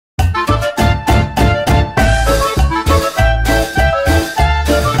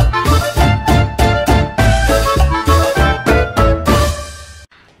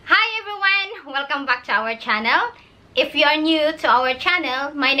our channel. If you are new to our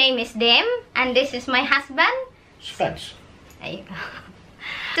channel, my name is Dem and this is my husband, Spence. There you go.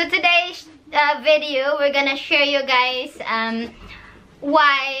 So today's video, we're gonna share you guys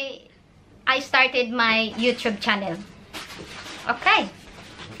why I started my YouTube channel. Okay.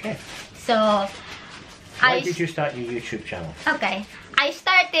 Okay. So Why did you start your YouTube channel? Okay, I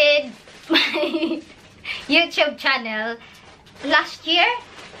started my YouTube channel last year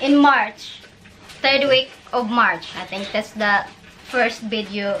in March, third week of March. I think that's the first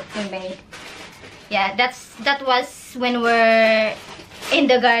video we made. Yeah, that was when we're in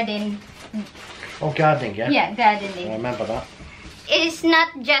the garden. Oh, gardening, yeah? Yeah, gardening. I remember that. It's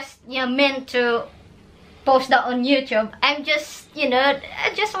not just meant to post that on YouTube. I'm just,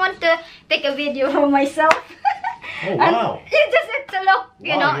 I just want to take a video for myself. Oh, wow. You just have to look,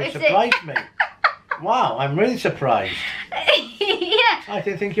 Wow, you surprised me. Wow, I'm really surprised. Yeah. I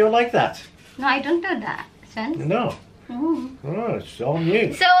didn't think you were like that. No, I don't do that, son. No. Mm. Oh, it's all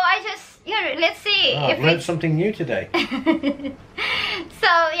new. So I just, let's see. Oh, I've learned something new today. So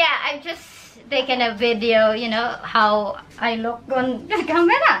yeah, I've just taken a video, how I look on the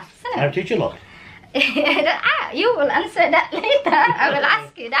camera. So. How did you look? You will answer that later. I will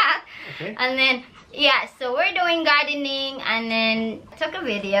ask you that. Okay. And then, yeah, so we're doing gardening and then took a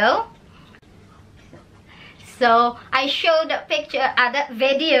video. So I showed the picture, that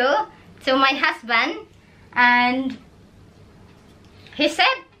video to my husband and he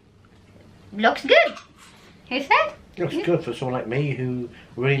said, looks good. He said. Looks good for someone like me who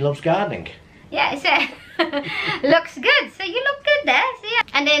really loves gardening. Yeah, he said, looks good. So you look good there. So, yeah.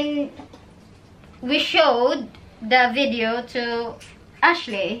 And then we showed the video to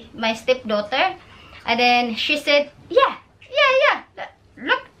Ashley, my stepdaughter, and then she said, yeah,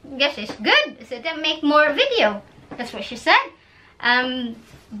 look, guess it's good. I said, then make more video. That's what she said.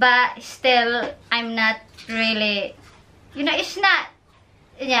 But still, I'm not really, it's not,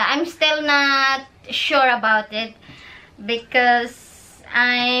 I'm still not sure about it because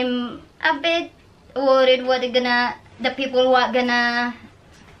I'm a bit worried what the people are gonna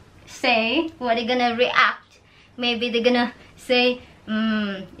say, what they're gonna react. Maybe they're gonna say,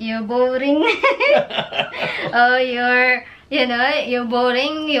 you're boring. Oh, you're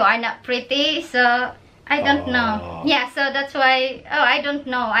boring, you are not pretty. So I don't know. Yeah, so that's why, I don't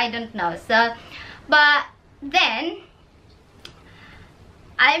know. So, but then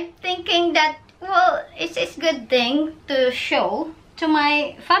I'm thinking that, well, it's a good thing to show to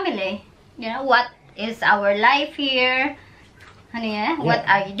my family, what is our life here. Honey, what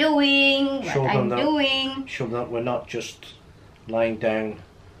are you doing? What I'm doing? Show them that we're not just lying down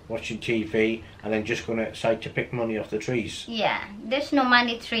watching TV and then just going outside to pick money off the trees. Yeah, there's no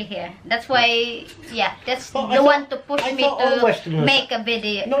money tree here. That's why, yeah, that's the one to push me to make a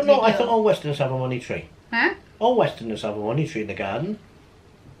video. No, I thought all Westerners have a money tree. Huh? All Westerners have a money tree in the garden.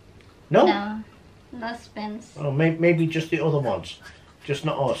 No? No Spence. Oh, maybe just the other ones, just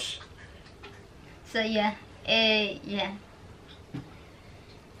not us. So yeah, yeah.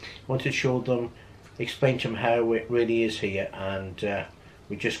 Want to show them, explain to them how it really is here, and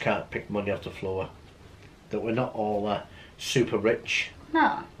we just can't pick money off the floor. That we're not all super rich.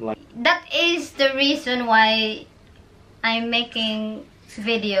 No. That is the reason why I'm making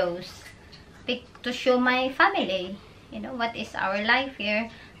videos, to show my family, what is our life here.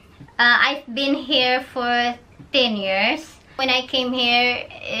 I've been here for 10 years. When I came here,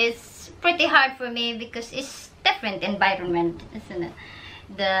 it's pretty hard for me because it's different environment, isn't it?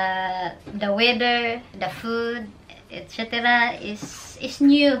 The weather, the food, etc. is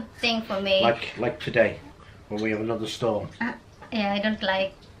new thing for me. Like today, when we have another storm. Yeah, I don't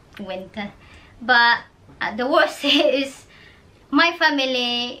like winter. But the worst is my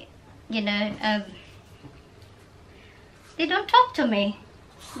family, they don't talk to me.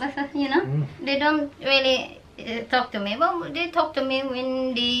 They don't really talk to me. Well, they talk to me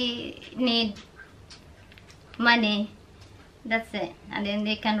when they need money. That's it. And then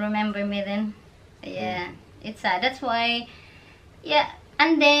they can remember me then. Yeah, it's sad. That's why, yeah.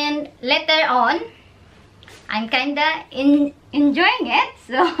 And then later on, I'm kinda enjoying it.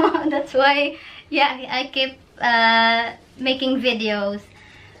 So that's why, yeah, I keep making videos.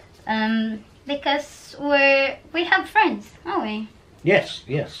 Because we have friends, aren't we? Yes.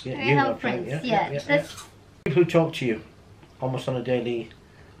 Yeah, we have friends. Yeah. People who talk to you almost on a daily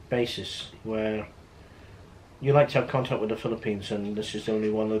basis, where you like to have contact with the Philippines, and this is only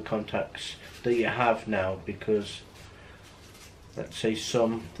one of the contacts that you have now, because let's say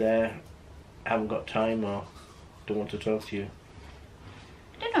some there haven't got time or don't want to talk to you.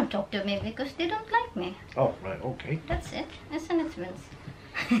 They don't talk to me because they don't like me. Oh, right, okay. That's it. That's an difference.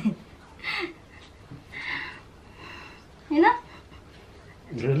 You know?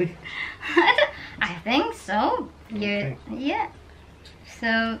 Really? I think so. Okay. Yeah.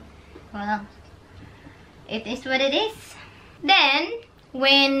 So, well, it is what it is. Then,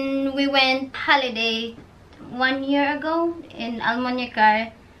 when we went holiday 1 year ago in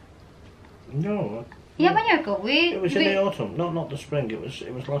Almonicar. No. Yeah, 1 year ago. It was in the autumn, not the spring. It was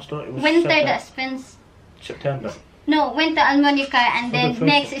last autumn. It was winter. September. That spends. September. No, went to Almonicar and Oh, then the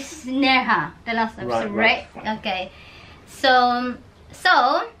next first is Nerja, the last episode, Right. right? Okay. So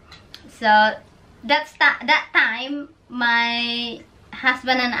that time my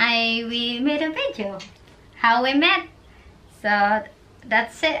husband and I, we made a video how we met. So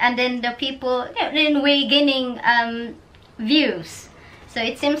that's it. And then the people, then we're gaining views. So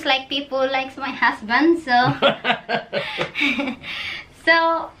it seems like people likes my husband.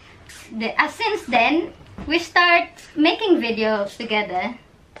 So since then we start making videos together.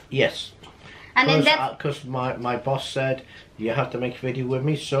 Yes. And then that's Because my boss said you have to make a video with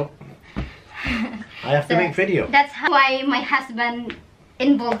me, so I have to make video. That's why my husband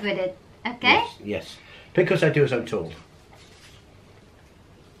involved with it. Okay. Yes. Because I do as I'm told.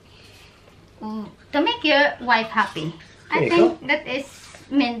 To make your wife happy. I think that is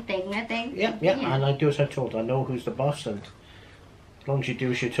main thing. I think. Yeah, and I do as I'm told. I know who's the boss, and as long as you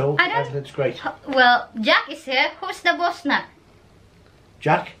do as you're told, everything's great. Well, Jack is here. Who's the boss now?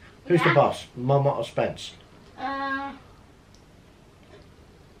 Jack, who's the boss? Mama or Spence? I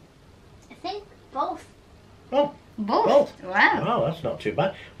think both. Oh, Both. Wow. oh, that's not too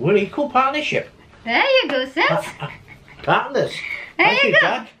bad. We're equal partnership. There you go, sis. Partners. There Thank you you, go.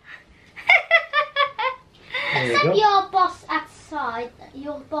 Jack. There you Except go. your boss outside,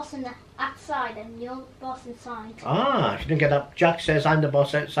 your boss outside, and your boss inside. Ah, if you didn't get that, Jack says I'm the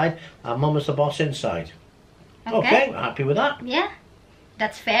boss outside and Mama's the boss inside. Okay, we're happy with that. Yeah,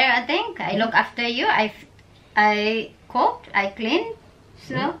 that's fair. I think I look after you. I cook. I clean.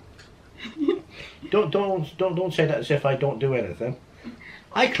 So. Don't say that as if I don't do anything.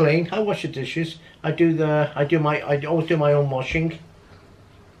 I clean. I wash the dishes. I always do my own washing.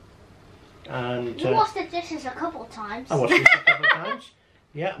 And You washed the dishes a couple of times. I wash them a couple of times.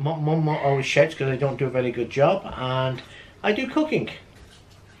 Yeah, Mum always shouts because I don't do a very good job, and I do cooking.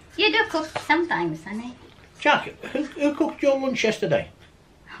 You do cook sometimes, honey. Jack, who cooked your lunch yesterday?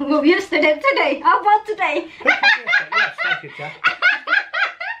 Well, yesterday, today. How about today? Yes, thank you, Jack.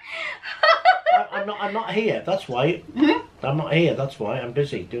 I'm not here. That's why. I'm not here. That's why I'm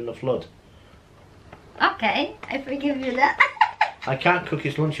busy doing the flood. Okay, I forgive you that. I can't cook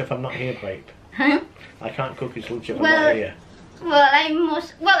his lunch if I'm not here, babe. Huh? I can't cook his lunch if I'm Well, not here.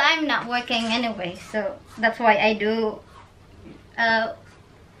 Well, I'm not working anyway, so that's why I do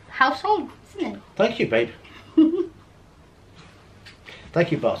household, isn't it? Thank you, babe.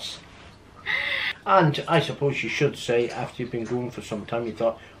 Thank you, boss. And I suppose you should say, after you've been going for some time, you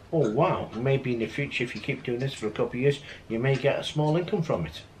thought, oh wow, maybe in the future, if you keep doing this for a couple of years, you may get a small income from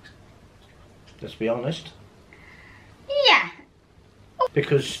it. Let's be honest. Yeah.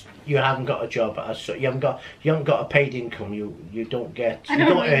 Because you haven't got a job, you haven't got a paid income. You don't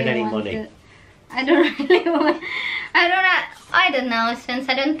earn any money. I don't really want. I don't know, since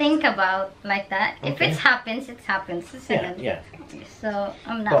I don't think about like that. Okay. If it happens, it happens, isn't it? Yeah. So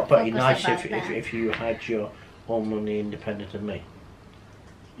I'm not. But it's focused nice about if that. if you had your own money independent of me.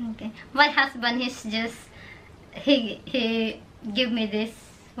 Okay. My husband, he's just he give me this.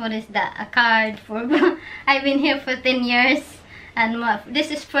 What is that? A card for. I've been here for 10 years, and this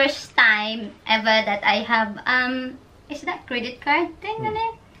is first time ever that I have is that credit card thing on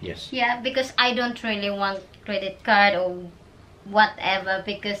it? Yes. Yeah, because I don't really want credit card or whatever,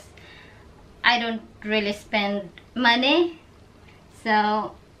 because I don't really spend money.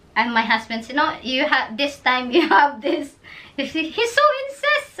 So, and my husband said, no, you have this time, you have this. He so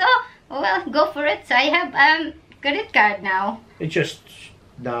insists, so well, go for it. So I have credit card now. It just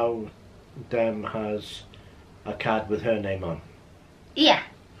now Dem has a card with her name on. Yeah.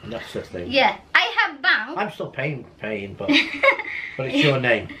 And that's the thing. Yeah, I have bank. I'm still paying, but it's your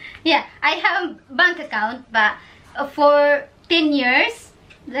name. Yeah, I have bank account, but for 10 years,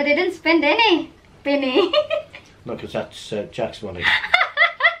 I didn't spend any penny. No, because that's Jack's money.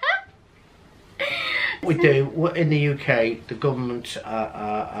 We do in the UK. The government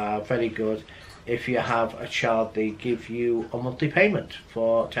are very good. If you have a child, they give you a monthly payment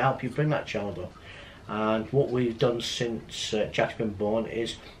to help you bring that child up. And what we've done since Jack's been born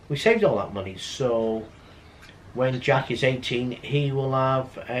is we saved all that money. So when Jack is 18, he will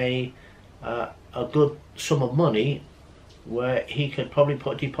have a good sum of money where he could probably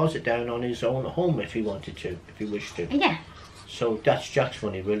put a deposit down on his own home if he wanted to, if he wished to. Yeah. So that's Jack's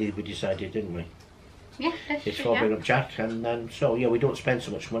money, really, we decided, didn't we? Yeah, that's It's true. for a bit of Jack, and then so yeah, we don't spend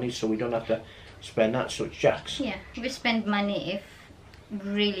so much money, so we don't have to spend that. So it's Jack's. Yeah, we spend money if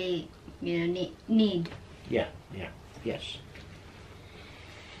really, you know, need. Yeah, yeah, yes.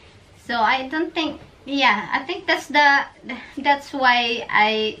 So I don't think. Yeah, I think that's why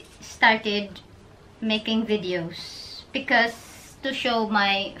I started making videos, because to show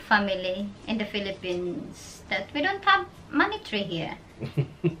my family in the Philippines that we don't have money tree here.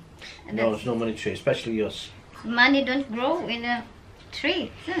 No, there's no money tree, especially yours. Money don't grow in a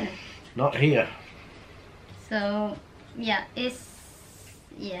tree. Not here. So yeah, yeah.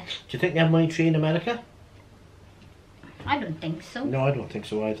 Do you think they have money tree in America? I don't think so. No, I don't think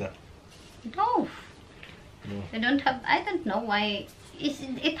so either. No. No. They don't have. I don't know why.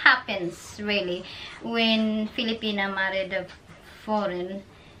 It happens really when Filipina married a foreign.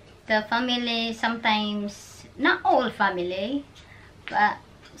 The family sometimes, not all family, but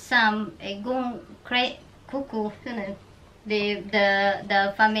some go cuckoo. You know,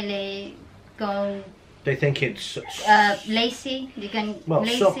 the family go They think it's lazy. They can well,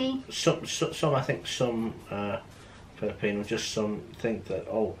 lazy. some I think some Filipino, just some think that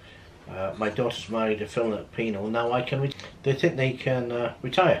my daughter's married a Filipino, now I can. They think they can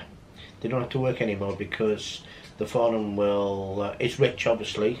retire. They don't have to work anymore because the foreign will. It's rich,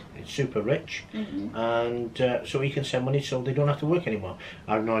 obviously. It's super rich, and so he can send money, so they don't have to work anymore.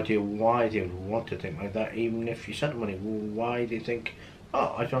 I have no idea why they would want to think like that. Even if you sent money, why they think,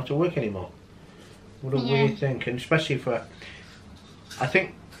 oh, I don't have to work anymore? What do you think? And especially for, I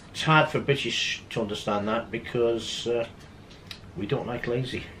think it's hard for British to understand that because we don't like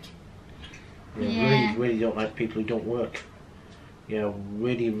lazy. We really don't like people who don't work. Yeah,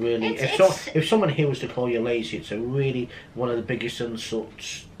 really. If someone here was to call you lazy, it's a really one of the biggest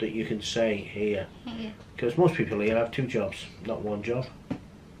insults that you can say here. Because most people here have 2 jobs, not 1 job.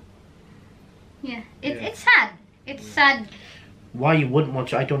 Yeah, it's sad. It's sad. Why you wouldn't want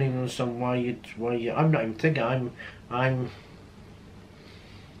to? I don't even understand why you. I'm not even thinking. I'm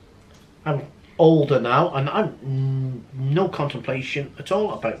older now, and I'm no contemplation at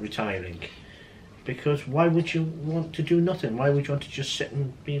all about retiring. Because why would you want to do nothing? Why would you want to just sit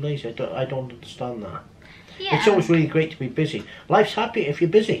and be lazy? I don't understand that. Yeah. It's always really great to be busy. Life's happy if you're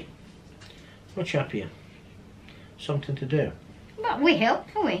busy. Much happier. Something to do. But we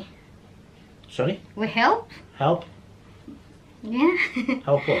help, don't we? Sorry? We help. Help? Yeah.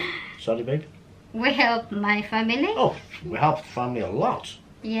 Help what? Sorry, babe? We help my family. Oh, we help the family a lot.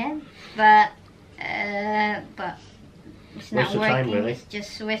 Yeah, but it's not Waste of working. time, really. It's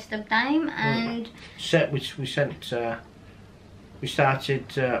just waste of time, and We started.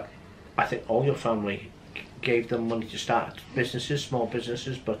 I think all your family gave them money to start businesses, small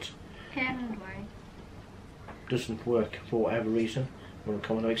businesses, but yeah, don't worry. doesn't work for whatever reason. Won't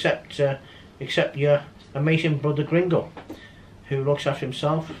come except your amazing brother Gringo, who looks after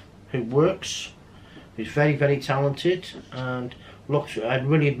himself, who works, who's very, very talented, and I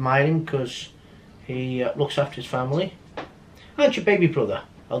really admire him because he looks after his family. And your baby brother,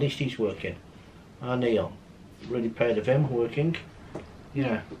 at least he's working. And Neil, really proud of him working.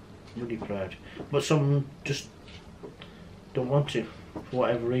 Yeah, really proud. But some just don't want to, for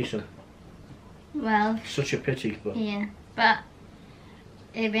whatever reason. Well, Such a pity, but yeah, but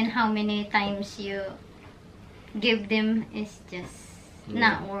even how many times you give them is just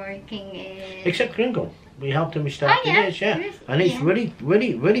not working. Except Gringo, we helped him restart yeah. his, and he's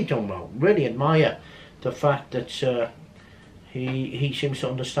really done well. Really admire the fact that he seems to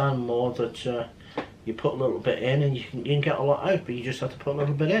understand more that you put a little bit in and you can get a lot out, but you just have to put a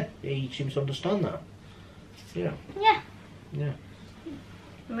little bit in. He seems to understand that. Yeah. Yeah.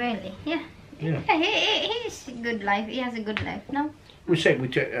 Really, yeah. Yeah. He's a good life. He has a good life, no? We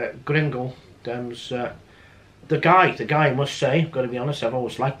took Gringo, Dem's the guy. I must say, I've got to be honest. I've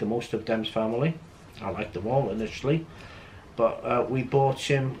always liked the most of Dem's family. I liked them all initially, but we bought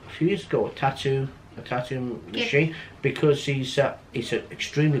him a few years ago a tattoo machine because he's an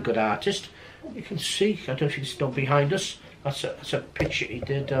extremely good artist. You can see. I don't know if you can see behind us. That's a picture he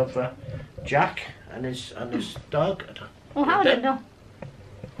did of Jack and his dog. Oh, how did know?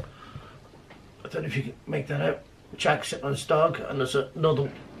 I don't know if you can make that out. Jack sitting on his dog, and there's another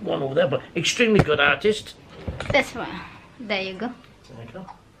one over there, but extremely good artist. That's one. There you go. There you go.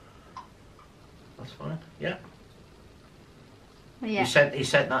 That's fine. Yeah. Yeah. He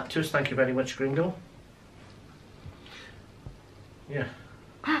sent that to us. Thank you very much, Gringo. Yeah.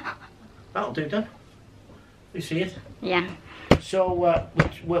 That'll do then. You see it? Yeah. So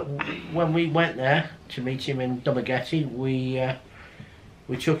when we went there to meet him in Dumagetti,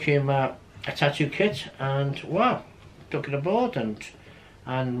 we took him a tattoo kit, and wow, took it aboard, and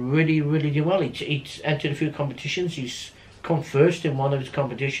and really did well. He's entered a few competitions. He's come first in one of his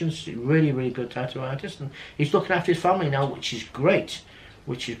competitions. Really good tattoo artist, and he's looking after his family now, which is great.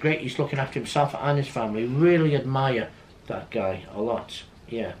 He's looking after himself and his family. Really admire that guy a lot.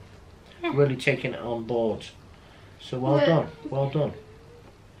 Yeah. Really taking it on board. So well done.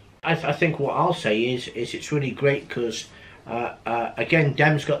 I think what I'll say is it's really great because again,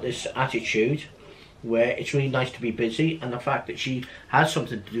 Dem's got this attitude where it's really nice to be busy, and the fact that she has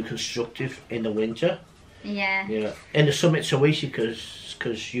something to do constructive in the winter. Yeah. Yeah. In the summer it's so easy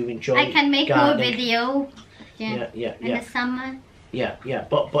because you enjoy. I can make gardening. more video. Yeah. In the summer. Yeah.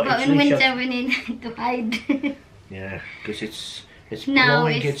 But in winter we need to hide. Yeah, because it's now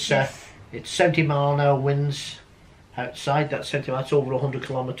blowing. It's 70-mile-an-hour winds outside. That's over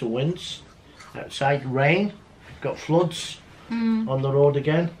 100-kilometer winds outside. Rain, got floods on the road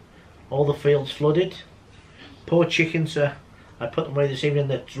again. All the fields flooded. Poor chickens. I put them away this evening.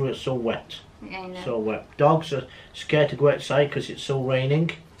 They're so wet. Yeah, I know. So wet. Dogs are scared to go outside because it's so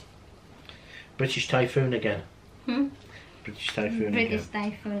raining. British typhoon again. British typhoon British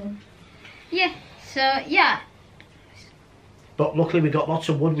again. typhoon. Yeah. So yeah. But luckily we got lots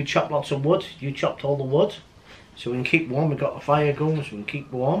of wood. We chopped lots of wood. You chopped all the wood, so we can keep warm. We got the fire going, so we can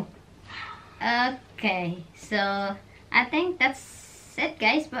keep warm. Okay. So I think that's it,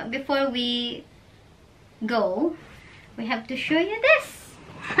 guys. But before we go, we have to show you this.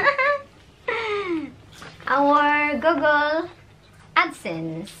 Our Google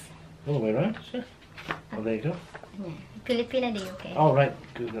AdSense. All the way around, is it? Oh, there you go. Yeah. Filipina, the UK. Oh, right.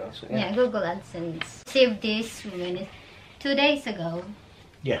 Google AdSense. Yeah, Google AdSense. Saved this 2 days ago.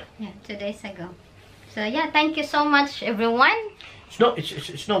 Yeah. Yeah, 2 days ago. So yeah, thank you so much, everyone. It's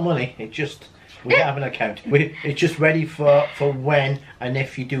not money. It's just we have an account. It's just ready for when and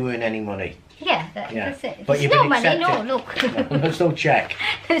if you do earn any money. Yeah, that's it. But There's you've no been money. accepted. No, look. There's no check.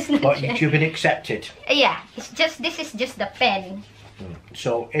 There's no But check. you've been accepted. Yeah, this is just the pen.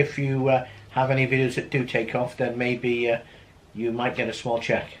 So if you have any videos that do take off, then maybe you might get a small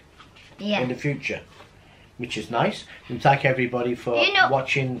check in the future, which is nice. And thank everybody for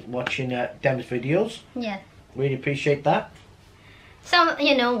watching Dem's videos. Yeah. Really appreciate that. So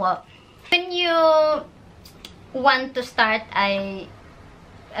you know what? When you want to start a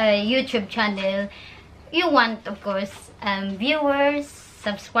YouTube channel, you want, of course, viewers,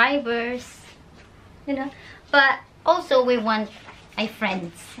 subscribers, but also we want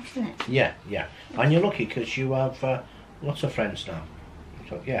friends, isn't it? Yeah. And you're lucky because you have lots of friends now.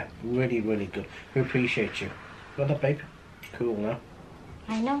 So yeah, really good. We appreciate you. Got that, babe? Cool now.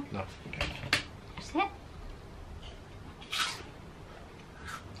 I know. No. Okay. That's it.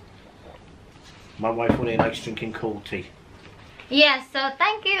 My wife really likes drinking cold tea. Yeah, so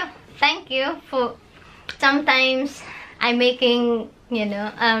thank you for sometimes I'm making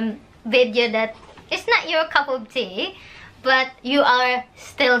video that it's not your cup of tea, but you are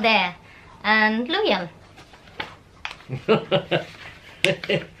still there and loyal.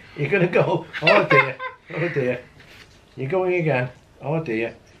 You're gonna go. Oh dear. Oh dear. You're going again. Oh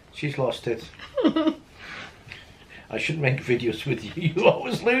dear. She's lost it. I shouldn't make videos with you. You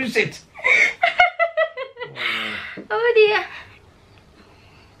always lose it. Oh dear.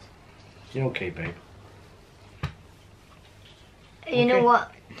 You okay, babe? You know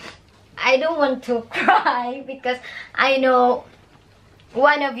what? I don't want to cry because I know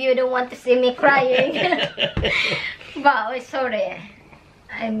one of you don't want to see me crying. But sorry,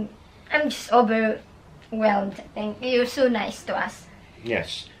 I'm just overwhelmed. Thank you. You're so nice to us.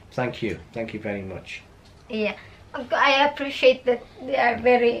 Yes, thank you very much. Yeah, I appreciate that they are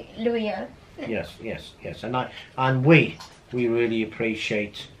very loyal. Yes, and we really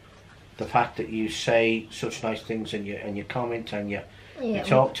appreciate the fact that you say such nice things and you comment and you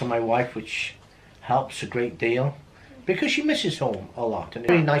talk to my wife, which helps a great deal because she misses home a lot, and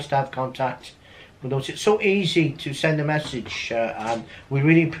it's really nice to have contact with us. It's so easy to send a message, and we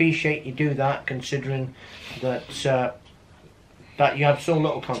really appreciate you do that, considering that that you have so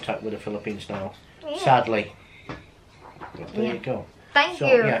little contact with the Philippines now, sadly. But there you go. Thank you.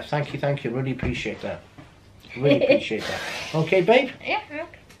 Yeah, thank you. Really appreciate that. Really appreciate that. Okay, babe? Yeah, okay.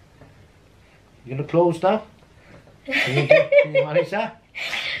 You gonna close now? Can you manage that?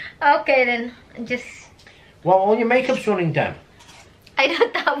 Okay then, just... Well, all your makeup's running down. I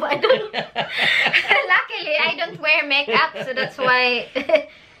don't. Luckily, I don't wear makeup, so that's why...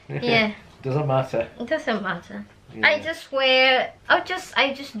 Yeah. Doesn't matter. It doesn't matter. Yeah. I just wear... I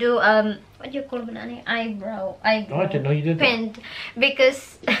just do, what do you call it? Eyebrow. Oh, I didn't know you did that. Paint.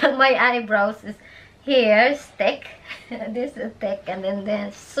 Because my eyebrows is here, thick. This is thick, and then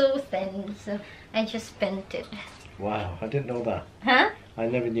they're so thin, so I just painted. Wow, I didn't know that. Huh? I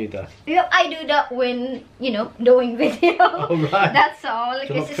never knew that. Yeah, I do that when, you know, doing video. Oh, right. That's all. To look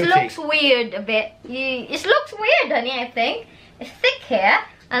Because it pretty. looks weird a bit. It looks weird, honey, I think. It's thick here,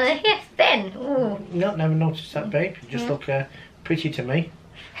 and the hair's thin. Ooh. No, never noticed that, babe. You just look pretty to me.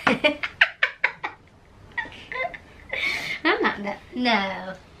 I'm not that.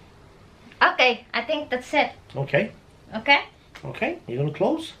 No. Okay, I think that's it. Okay. Okay? Okay, you gonna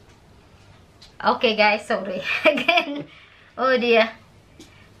close? Okay, guys, sorry. Again. Oh, dear.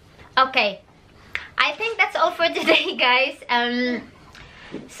 Okay. I think that's all for today, guys.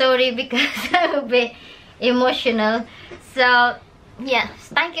 Sorry because I'm a bit emotional. So, yeah.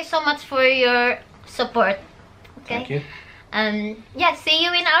 Thank you so much for your support. Okay? Thank you. Yeah, see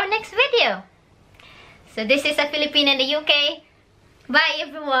you in our next video. So, this is a Filipina in the UK. Bye,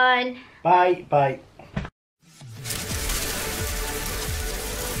 everyone. Bye, bye.